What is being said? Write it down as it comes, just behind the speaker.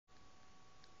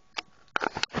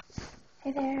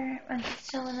Hey there, I'm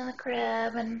just chilling in the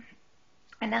crib, and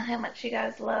I know how much you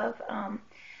guys love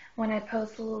when I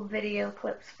post little video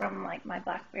clips from like my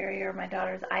Blackberry or my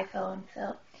daughter's iPhone.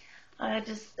 So I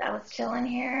was chilling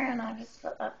here, and I just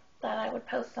thought I would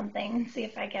post something and see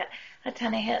if I get a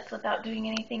ton of hits without doing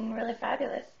anything really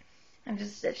fabulous. I'm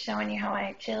just showing you how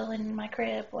I chill in my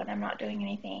crib when I'm not doing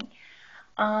anything.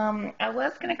 I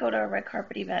was gonna go to a red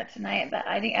carpet event tonight, but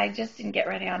I just didn't get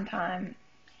ready on time.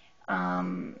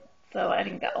 So I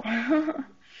didn't go.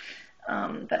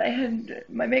 But I had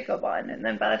my makeup on, and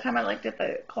then by the time I looked at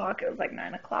the clock, it was like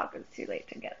 9 o'clock. It was too late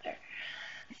to get there.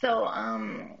 So,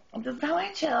 this is how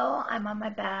I chill. I'm on my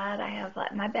bed.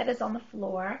 My bed is on the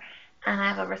floor, and I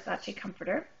have a Versace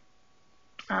comforter,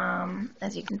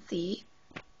 as you can see.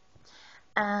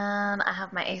 And I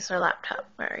have my Acer laptop.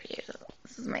 Where are you?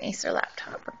 This is my Acer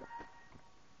laptop.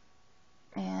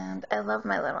 And I love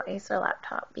my little Acer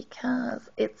laptop because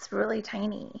it's really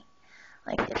tiny.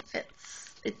 Like, it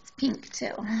fits. It's pink,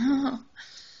 too.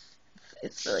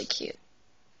 It's really cute.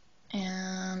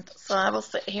 And so I will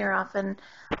sit here often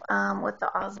with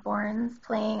the Osbournes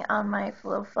playing on my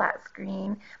little flat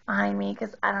screen behind me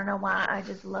because I don't know why, I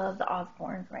just love the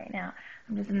Osbournes right now.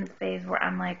 I'm just in this phase where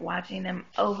I'm like watching them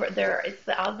over there. It's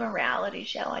the Osbourne reality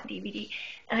show on DVD,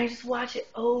 and I just watch it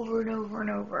over and over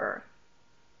and over.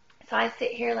 So I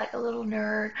sit here like a little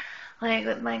nerd, like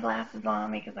with my glasses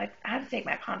on because I had to take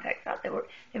my contacts out.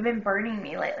 They've been burning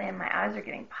me lately, and my eyes are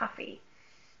getting puffy.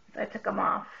 So I took them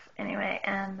off anyway,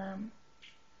 and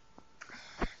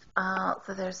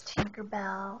so there's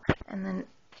Tinkerbell, and then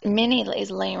Minnie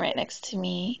is laying right next to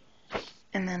me,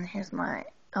 and then here's my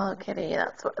Hello Kitty.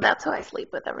 That's who I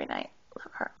sleep with every night.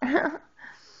 Love her.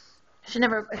 She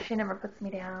never puts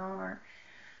me down or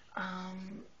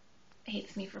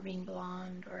hates me for being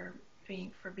blonde or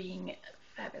for being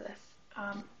fabulous.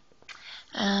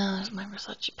 There's my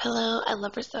Versace pillow. I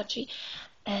love Versace.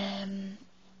 And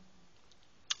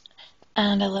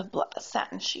I love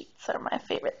satin sheets. Are my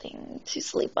favorite thing to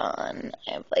sleep on.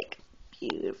 I have like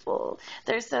beautiful.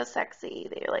 They're so sexy.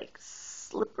 They're like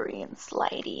slippery and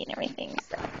slidey and everything.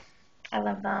 So I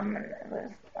love them.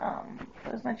 And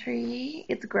there's my tree.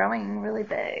 It's growing really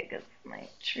big. It's my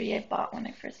tree I bought when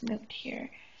I first moved here.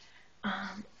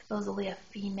 Supposedly a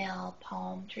female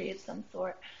palm tree of some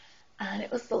sort. And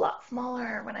it was a lot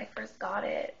smaller when I first got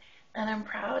it. And I'm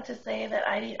proud to say that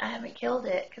I haven't killed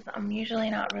it because I'm usually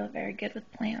not really very good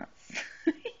with plants.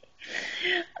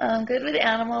 I'm good with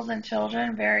animals and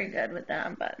children, very good with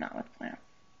them, but not with plants.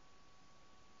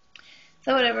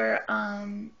 So whatever,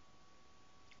 and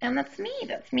that's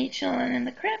me chilling in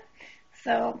the crib.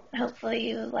 So hopefully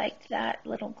you liked that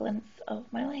little glimpse of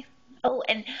my life.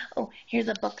 Here's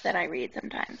a book that I read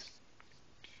sometimes.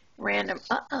 Random,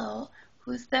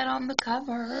 who's that on the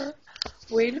cover?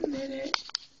 Wait a minute.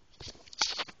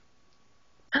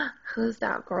 Who's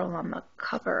that girl on the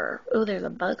cover? Oh, there's a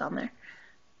bug on there.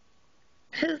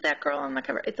 Who's that girl on the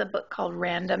cover? It's a book called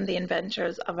Random, The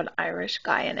Adventures of an Irish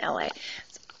Guy in L.A.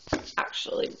 It's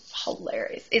actually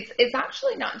hilarious. It's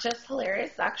actually not just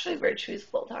hilarious. It's actually very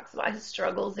truthful. It talks about his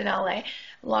struggles in L.A.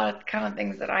 A lot of kind of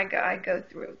things that I go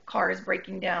through. Cars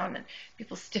breaking down and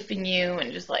people stiffing you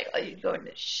and just like, you go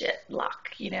into shit luck,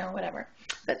 whatever.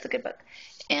 But it's a good book.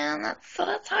 And that's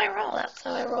how I roll. That's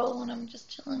how I roll when I'm just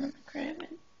chilling in the crib.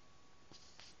 And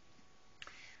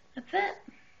that's it.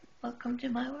 Welcome to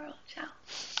my world. Ciao.